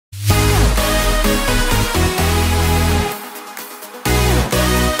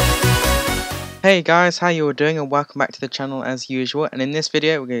Hey guys, how you all doing, and welcome back to the channel as usual. And in this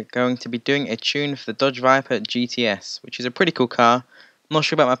video we're going to be doing a tune for the Dodge Viper GTS, which is a pretty cool car. I'm not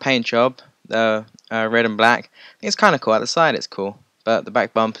sure about my paint job, the red and black. I think it's kind of cool. At the side it's cool, but the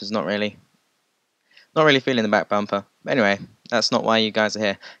back bumper's not really feeling the back bumper. But anyway, that's not why you guys are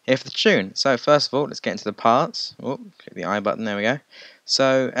here. Here for the tune. So first of all, let's get into the parts. Oh, click the I button, there we go.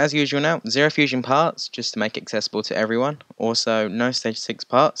 So as usual now, 0 fusion parts, just to make it accessible to everyone. Also, no stage 6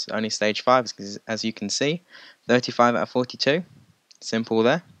 parts, only stage 5 as you can see. 35 out of 42. Simple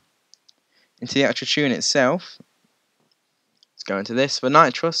there. Into the actual tune itself, let's go into this. For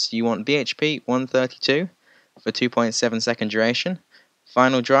nitrous, you want BHP 132 for 2.7 second duration.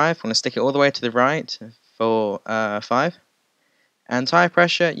 Final drive, want to stick it all the way to the right for 5. And tire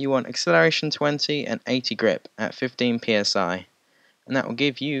pressure, you want acceleration 20 and 80 grip at 15 psi. And that will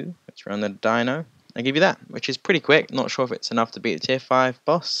give you, let's run the dyno, I'll give you that, which is pretty quick. Not sure if it's enough to beat the tier 5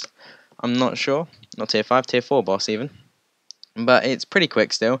 boss. I'm not sure. Not tier 5, tier 4 boss even. But it's pretty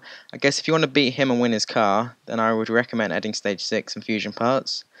quick still. I guess if you want to beat him and win his car, then I would recommend adding stage 6 and fusion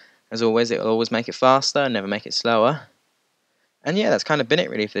parts. As always, it will always make it faster, never make it slower. And yeah, that's kind of been it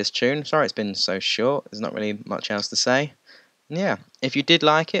really for this tune. Sorry it's been so short, there's not really much else to say. And yeah, if you did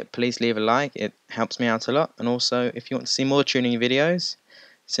like it, please leave a like, it helps me out a lot. And also, if you want to see more tuning videos,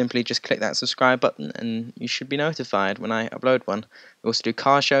 simply just click that subscribe button and you should be notified when I upload one. We also do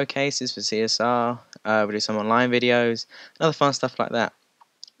car showcases for CSR, we do some online videos, and other fun stuff like that.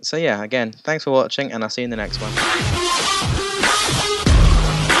 So yeah, again, thanks for watching and I'll see you in the next one.